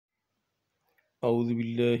أعوذ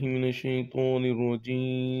بالله من الشيطان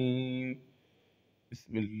الرجيم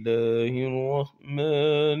بسم الله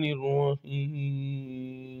الرحمن الرحيم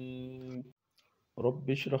رب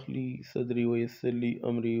اشرح لي صدري ويسر لي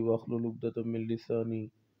أمري واحلل عقدة من لساني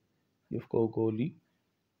यफ़क़हू क़ौली।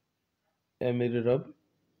 ऐ मेरे रब,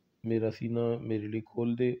 मेरा सीना मेरे लिए खोल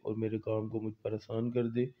दे और मेरे काम को मुझ पर आसान कर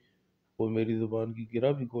दे और मेरी ज़ुबान की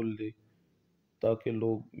गिरा भी खोल दे ताकि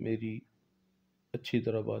लोग मेरी अच्छी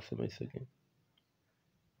तरह बात समझ सकें।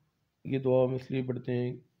 ये दुआ हम इसलिए पढ़ते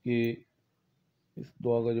हैं कि इस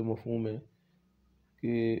दुआ का जो मफ़हूम है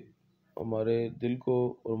कि हमारे दिल को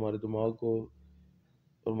और हमारे दिमाग को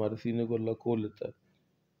और हमारे सीने को अल्लाह खोल लेता है।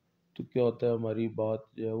 तो क्या होता है, हमारी बात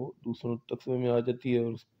जो है वो दूसरों तक समझ में आ जाती है।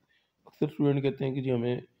 और अक्सर स्टूडेंट कहते हैं कि जी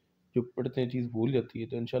हमें जो पढ़ते हैं चीज़ भूल जाती है।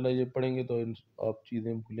 तो इंशाल्लाह ये पढ़ेंगे तो आप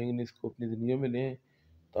चीज़ें भूलेंगे नहीं, इसको अपनी ज़िंदगी में लें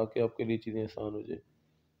ताकि आपके लिए चीज़ें आसान हो जाए।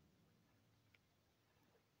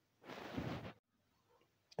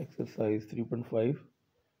 Exercise 3.5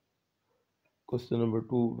 question number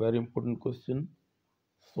 2, very important question.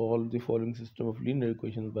 Solve the following system of linear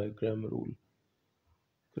equations by Cramer rule.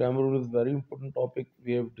 Cramer rule is a very important topic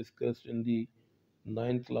we have discussed in the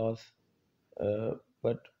 9th class,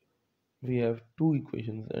 but we have two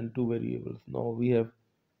equations and two variables. Now we have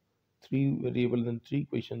three variables and three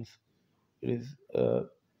equations. It is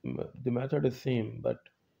the method is same, but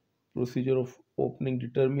procedure of opening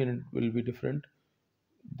determinant will be different.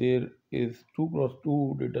 There is 2 cross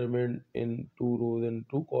 2 determinant in 2 rows and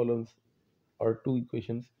 2 columns or two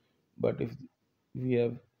equations, but if we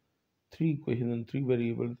have three equations and three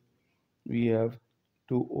variables, we have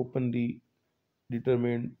to open the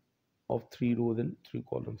determinant of 3 rows and 3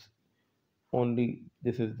 columns. Only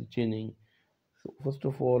this is the changing. So first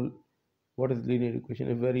of all, what is linear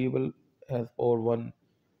equation? A variable has power 1,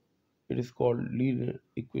 it is called linear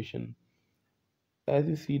equation. As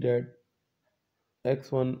you see that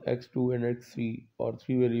x1, x2 and x3 are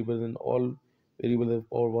three variables and all variables have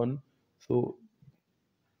power 1, so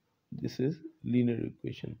this is linear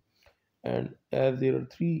equation. And as there are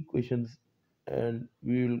three equations and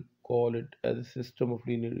we will call it as a system of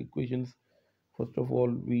linear equations, first of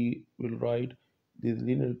all we will write these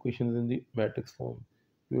linear equations in the matrix form.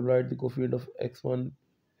 We will write the coefficient of x1,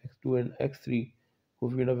 x2 and x3.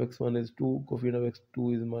 Coefficient of x1 is 2, coefficient of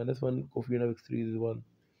x2 is -1, coefficient of x3 is 1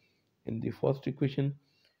 in the first equation.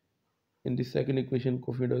 In the second equation,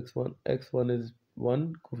 coefficient of x1 is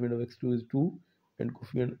 1, coefficient of x2 is 2 and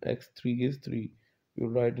coefficient x3 is 3. We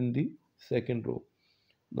will write in the second row.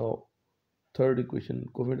 Now third equation,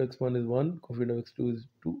 coefficient of x1 is 1, coefficient of x2 is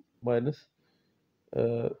 2 minus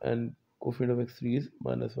and coefficient of x3 is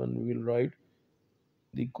 -1. We will write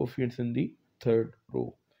the coefficients in the third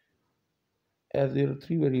row. As there are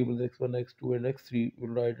three variables x1, x2 and x3, we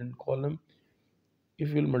will write in column.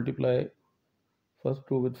 If we will multiply first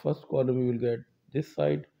row with first column, we will get this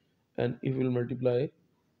side, and if we will multiply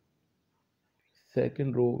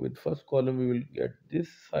second row with first column, we will get this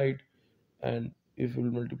side, and if we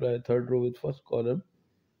will multiply third row with first column,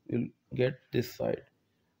 we will get this side.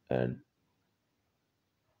 And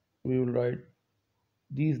we will write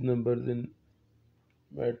these numbers in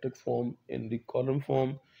matrix form in the column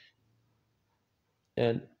form.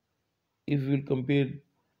 And if we will compare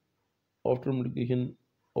after multiplication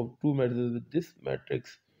of two matrices with this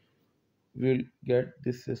matrix, we will get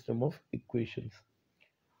this system of equations.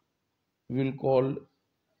 We will call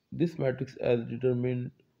this matrix as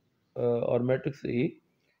determinant or matrix A.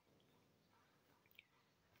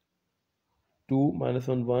 2 minus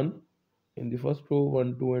 1 1 in the first row,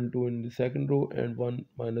 1 2 and 2 in the second row, and 1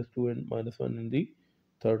 minus 2 and -1 in the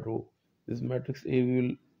third row. This matrix A, we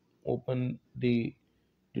will open the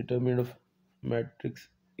determinant of matrix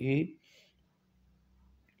A.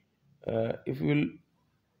 If we will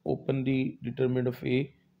open the determinant of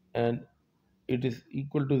A and it is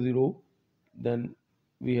equal to 0, then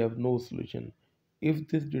we have no solution. If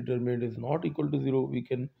this determinant is not equal to 0, we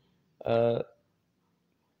can uh,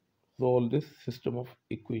 solve this system of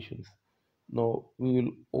equations. Now we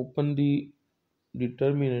will open the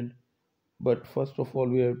determinant, but first of all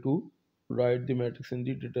we have to write the matrix in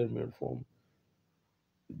the determinant form.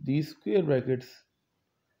 These square brackets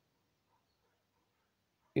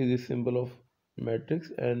is a symbol of matrix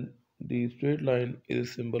and the straight line is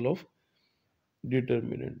a symbol of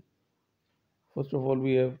determinant. First of all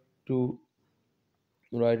we have to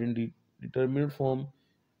write in the determinant form.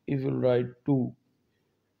 If we write 2,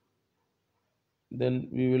 then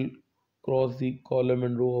we will cross the column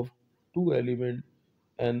and row of two elements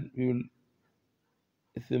and we will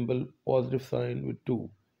symbol positive sign with 2.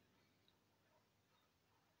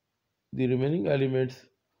 The remaining elements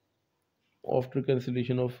after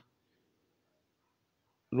cancellation of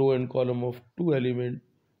row and column of two element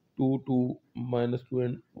 2, 2, minus 2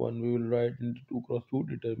 and 1 we will write into 2 cross 2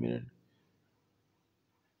 determinant.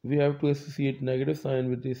 We have to associate negative sign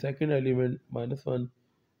with the second element minus 1.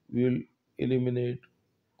 We will eliminate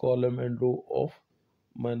column and row of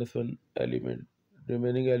minus 1 element.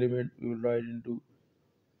 Remaining element we will write into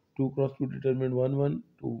 2 cross 2 determinant 1, 1,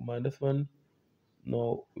 2 minus 1.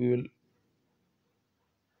 Now we will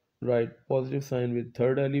write positive sign with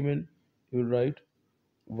third element. We will write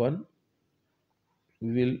 1.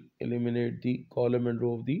 We will eliminate the column and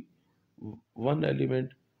row of the one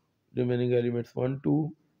element. Remaining elements 1,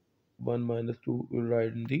 2, 1 minus 2 will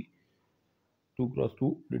write in the 2 cross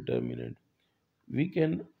 2 determinant. We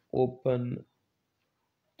can open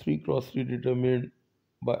 3 cross 3 determinant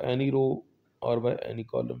by any row or by any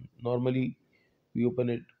column. Normally we open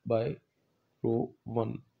it by row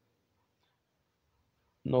 1.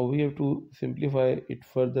 Now we have to simplify it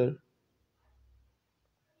further.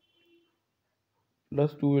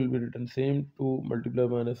 Plus 2 will be written same, 2 multiplied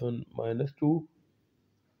minus 1 minus 2,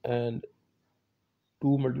 and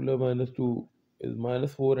 2 multiplied minus 2 is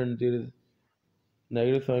minus 4, and there is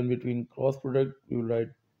negative sign between cross product. We will write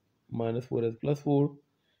minus 4 as plus 4.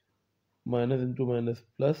 Minus into minus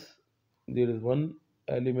plus, there is one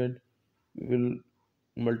element. We will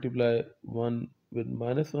multiply 1 with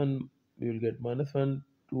minus 1, we will get minus 1.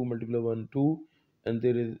 2 multiply 1, 2, and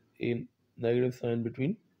there is a negative sign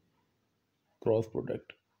between cross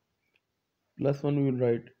product. Plus 1 we will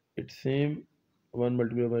write it same, 1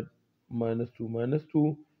 multiplied by minus 2 minus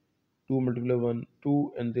 2, 2 multiply 1,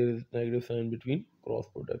 2, and there is negative sign between cross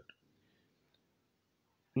product.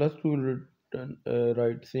 Plus 2 will return,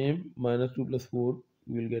 write same, minus 2 plus 4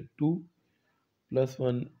 we will get 2, plus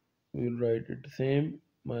 1 we will write it same,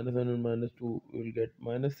 minus 1 and minus 2 we will get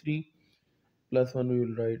minus 3, plus 1 we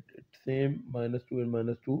will write it same, minus 2 and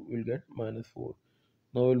minus 2 we will get minus 4.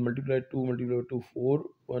 Now we will multiply 2 multiply 2 4,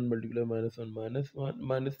 1 multiply minus 1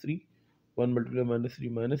 minus 3, 1 multiply minus 3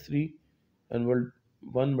 minus 3, and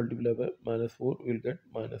 1 multiply by minus 4 we will get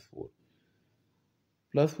minus 4.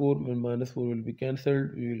 Plus 4 and minus 4 will be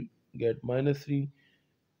cancelled, we will get minus 3,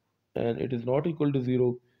 and it is not equal to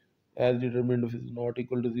 0. As determinant of is not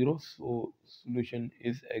equal to 0, so solution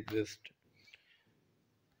is exist.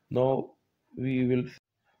 Now we will,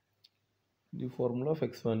 the formula of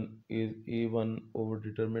x1 is a1 over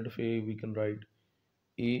determinant of a. We can write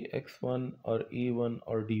ax1 or a1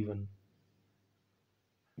 or d1.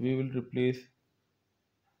 We will replace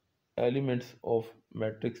elements of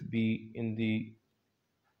matrix B in the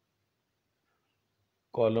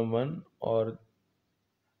column 1 or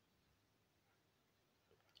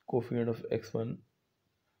coefficient of x1.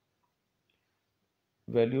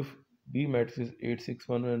 Value of B matrix is 8, 6,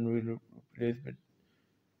 1, and we will replace with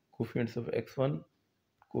coefficients of x1,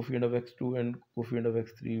 coefficient of x2, and coefficient of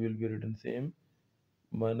x3 will be written same.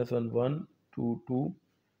 Minus 1, 1, 2, 2,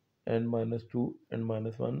 and minus 2 and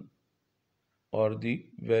minus 1 are the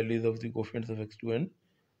values of the coefficients of x2 and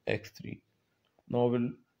x3. Now we'll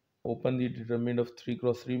open the determinant of 3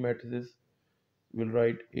 cross 3 matrices. We'll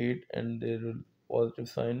write 8 and there will positive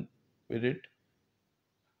sign with it.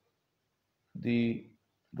 The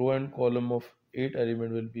row and column of 8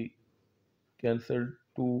 element will be cancelled.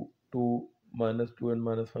 2, 2, minus 2 and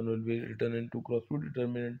minus 1 will be written in 2 cross 2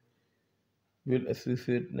 determinant. We'll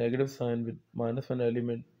associate negative sign with minus 1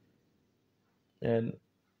 element, and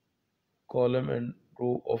column and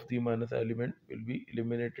row of the minus element will be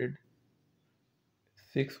eliminated.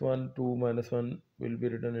 6, 1, 2, minus 1 will be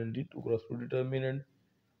written in the 2 cross 2 determinant.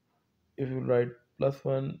 If you write plus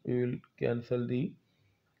 1, we will cancel the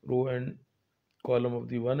row and column of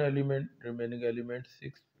the one element. Remaining element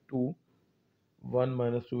 6, 2, 1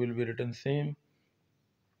 minus 2 will be written same.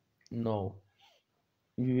 Now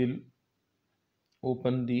we will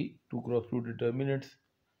open the 2 cross 2 determinants.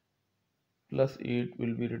 Plus 8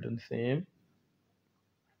 will be written same,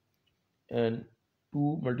 and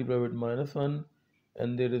 2 multiplied with minus 1,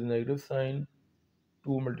 and there is negative sign.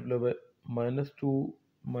 2 multiplied by minus 2,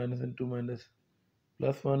 minus into minus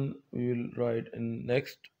plus 1 we will write in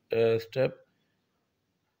next step.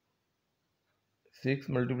 6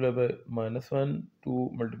 multiplied by minus 1, 2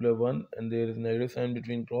 multiplied 1, and there is negative sign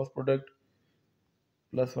between cross product.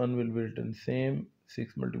 Plus 1 will be written same.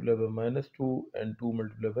 6 multiplied by minus 2 and 2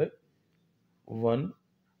 multiplied by 1,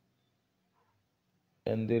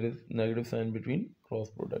 and there is negative sign between cross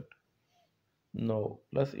product. Now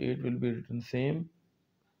plus 8 will be written same,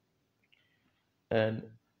 and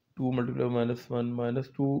 2 multiplied by minus 1 minus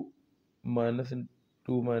 2, minus in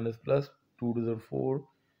 2 minus plus 2 to the 4,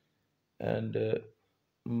 and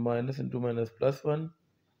minus into minus plus 1.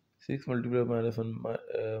 6 multiplied by minus 1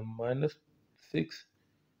 minus 6,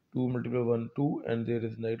 2 multiplied by 1 2, and there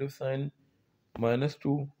is negative sign minus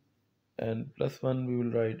 2, and plus 1 we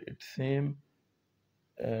will write it same,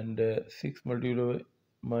 and 6 multiplied by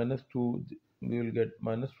minus 2 we will get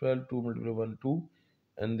minus 12. 2 multiplied by 1 2,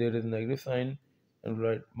 and there is negative sign, and we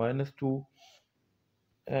write minus 2,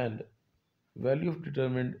 and value of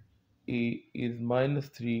determinant a is minus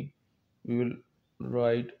 3. We will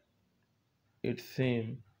write it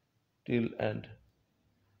same till end.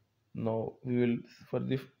 Now we will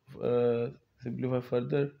simplify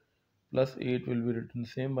further. Plus 8 will be written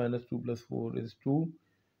same, minus 2 plus 4 is 2,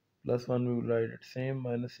 plus 1 we will write it same,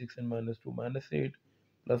 minus 6 and minus 2 minus 8,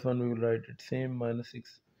 plus 1 we will write it same, minus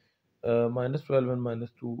 6, minus 12 and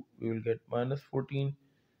minus 2 we will get minus 14,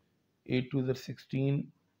 8 to the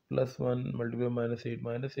 16, plus 1 multiply minus 8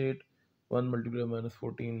 minus 8, 1 multiply minus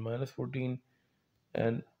 14 minus 14,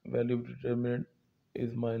 and value of determinant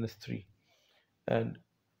is minus 3, and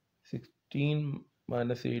 16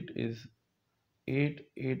 minus 8 is 8,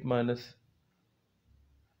 8 minus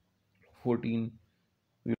 14,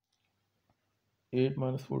 8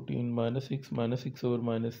 minus 14 minus 6, minus 6 over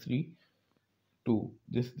minus 3, 2.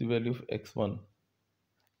 This is the value of x1.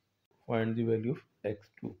 Find the value of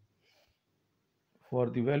x2. For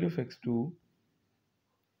the value of x2,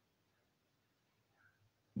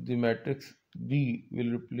 the matrix B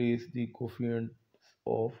will replace the coefficients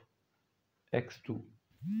of x2,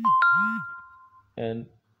 and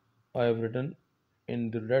I have written in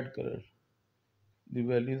the red color. The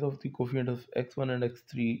values of the coefficient of x1 and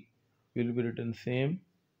x3 will be written same: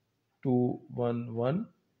 2 1 1,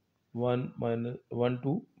 1 minus 1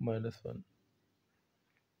 2 minus 1,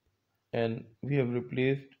 and we have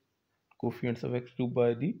replaced coefficients of x2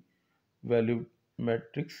 by the value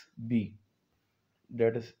matrix B,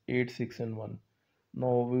 that is 8 6 and 1.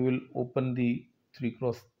 Now we will open the 3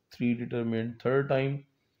 cross 3 determinant third time.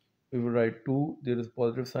 We will write 2, there is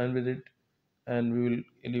positive sign with it, and we will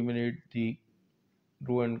eliminate the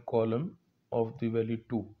row and column of the value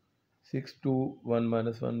 2. 6 2 1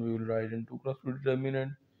 minus 1 we will write in 2 cross 2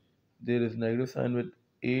 determinant. There is negative sign with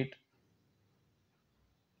 8,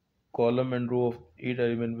 column and row of 8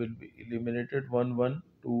 element will be eliminated. 1 1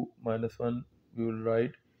 2 minus 1 we will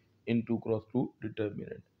write in 2 cross 2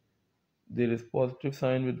 determinant. There is positive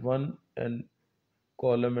sign with 1, and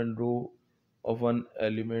column and row of one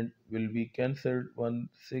element will be cancelled. 1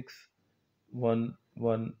 6 1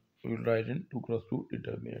 1 we will write in 2 cross 2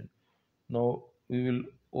 determinant. Now we will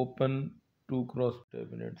open 2 cross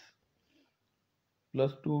determinants.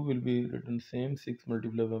 Plus 2 will be written same, 6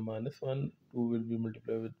 multiplied by minus 1, 2 will be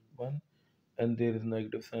multiplied with 1, and there is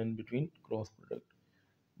negative sign between cross product.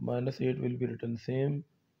 Minus 8 will be written same,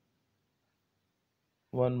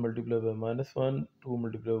 1 multiplied by minus 1, 2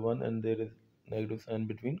 multiplied by 1, and there is negative sign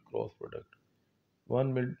between cross product.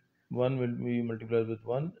 1 will be multiplied with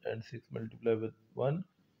 1, and 6 multiplied with 1,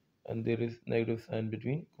 and there is negative sign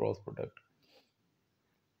between cross product.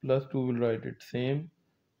 Plus 2 will write it same,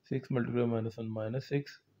 6 multiplied by minus 1 minus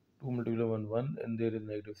 6, 2 multiplied by 1 1, and there is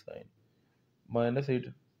negative sign. Minus 8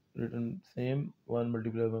 written same, 1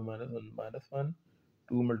 multiplied by minus 1 minus 1,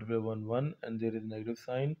 2 multiplied by 1 1, and there is negative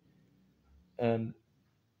sign, and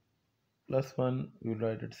plus 1 we will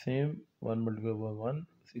write it same, 1 multiplied by 1,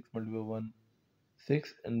 6 multiplied by 1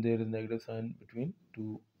 6, and there is negative sign between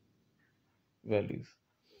two values.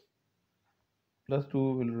 Plus 2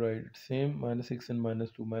 will write it same, minus 6 and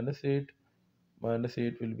minus 2 minus 8, minus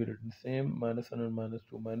 8 will be written same, minus 1 and minus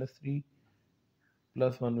 2 minus 3,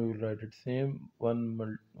 plus 1 we will write it same,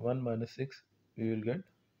 1 minus 6 we will get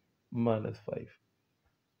minus 5.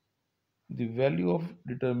 The value of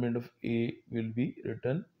determinant of A will be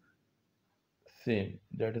written same,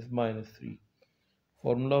 that is minus 3.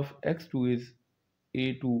 Formula of x2 is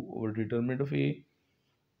a2 over determinant of A,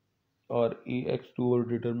 or ax2 over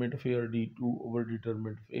determinant of A, or d2 over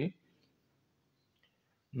determinant of A.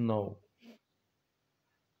 Now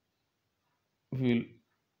we will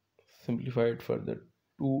simplify it further.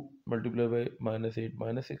 2 multiplied by minus 8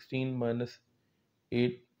 minus 16, minus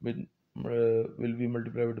 8 with will be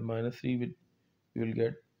multiplied with minus 3, with we will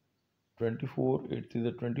get 24. 8 is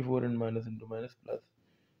the 24, and minus into minus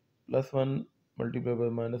plus 1 multiplied by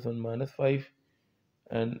minus 1 minus 5,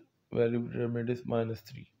 and value determinant is minus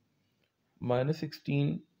 3. Minus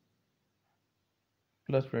 16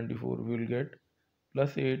 plus 24 we will get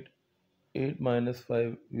plus 8, 8 minus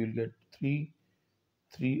 5 we will get 3,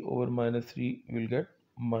 3 over minus 3 we will get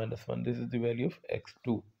minus 1. This is the value of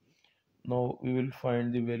x2. Now we will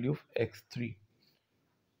find the value of x3.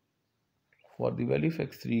 For the value of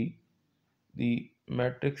x3, the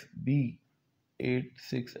matrix B 8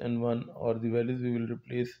 6 and 1 are the values. We will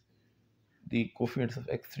replace the coefficients of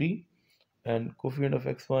x3, and coefficient of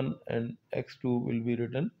x1 and x2 will be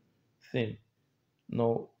written same.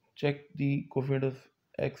 Now check the coefficient of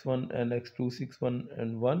x1 and x2, 6, 1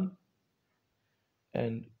 and 1,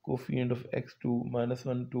 and coefficient of x2,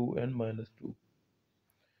 -1, 2 and -2.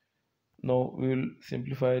 Now we will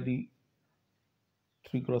simplify the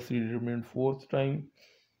 3 cross 3 determinant fourth time.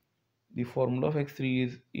 The formula of x3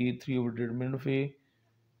 is a3 over determinant of a,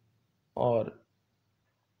 or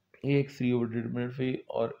ax3 over determinant of a,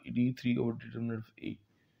 or d3 over determinant of a,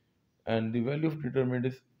 and the value of determinant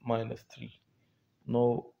is -3.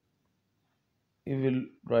 Now we will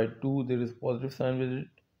write 2, there is positive sign with it.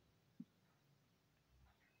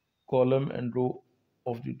 Column and row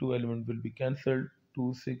of the two elements will be cancelled.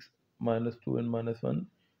 2, 6, -2 and -1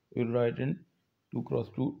 we will write in 2 cross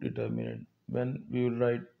 2 determinant. When we will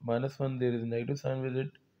write -1, there is a negative sign with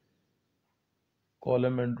it.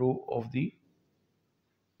 Column and row of the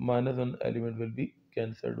 -1 element will be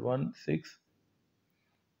cancelled. 1, 6,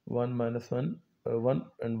 1, -1,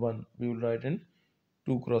 1 and 1 we will write in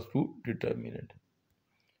 2 cross 2 determinant.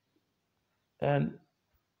 And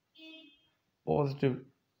positive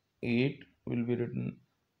 8 will be written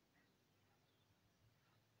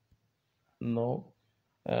now,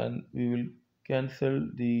 and we will cancel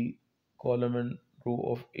the column and row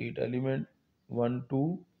of 8 element. 1,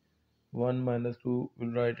 2, 1 -2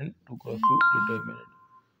 will write in 2 cross 2 determinant.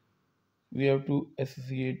 We have to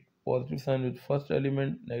associate positive sign with first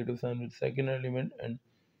element, negative sign with second element, and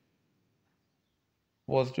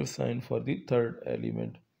positive sign for the third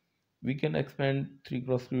element. We can expand 3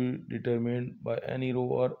 cross 3 determinant by any row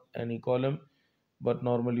or any column, but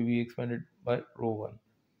normally we expand it by row 1.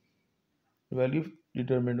 The value of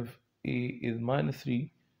determinant of a is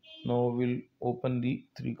 -3. Now we'll open the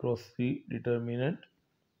 3 cross 3 determinant.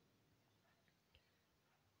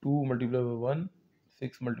 2 multiplied by 1,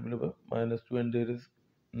 6 multiplied by -2, and there is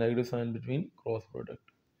negative sign between cross product.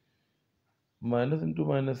 Minus into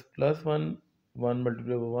minus plus 1, 1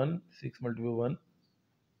 multiplied by 1, 6 multiplied by 1,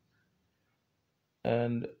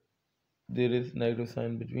 and there is negative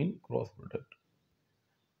sign between cross product.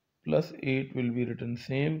 Plus 8 will be written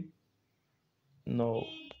same. Now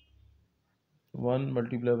 1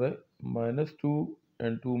 multiplied by -2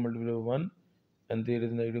 and 2 multiplied by 1, and there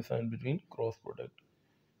is negative sign between cross product.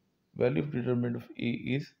 Value of determinant of a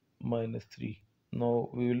is -3. Now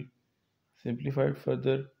we will simplify it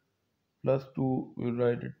further. Plus 2 we will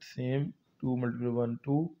write it same. 2 multiplied by 1,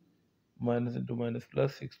 2, minus into minus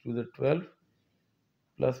plus, 6 to the 12.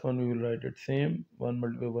 Plus 1 we will write it same. 1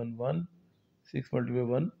 multiplied by 1, 1, 6 multiplied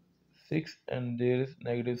by 1, 6, and there is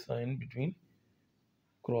negative sign between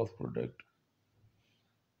cross product.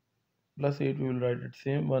 Plus 8 we will write it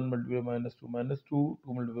same. 1 multiplied by minus 2,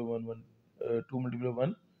 2 multiplied by 1, 1, 2 multiplied by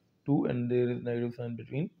 1, 2, and there is negative sign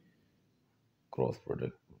between cross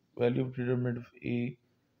product. Value of determinant of a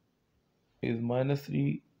is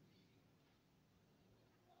 -3.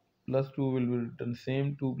 Plus 2 will be written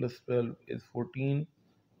same. 2 plus 12 is 14.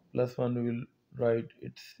 Plus 1 we will write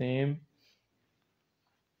it same,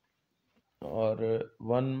 or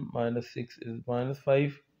 1 minus 6 is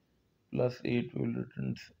 -5. Plus 8 we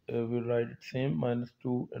will write it same.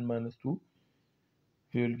 -2 and -2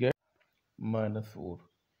 we will get -4.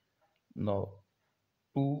 Now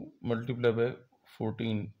 2 multiplied by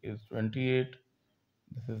 14 is 28.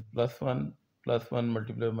 This is +1. Plus 1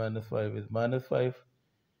 multiplied by -5 is -5.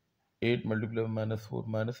 8 multiplied by -4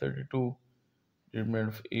 -32. Determinant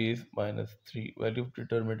of a is -3. Value of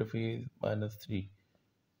determinant of a is -3.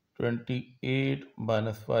 28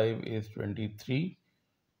 minus 5 is 23.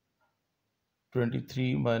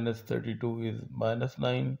 23 minus 32 is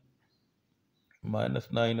 -9.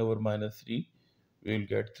 -9 over -3, we will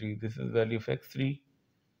get 3. This is value of x3,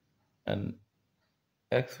 and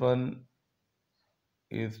x1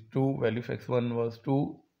 is 2. Value of x1 was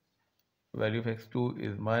 2. Value of x2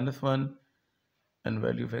 is -1, and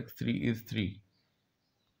value of x3 is 3.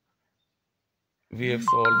 We have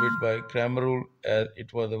solved it by Cramer rule as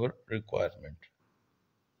it was our requirement.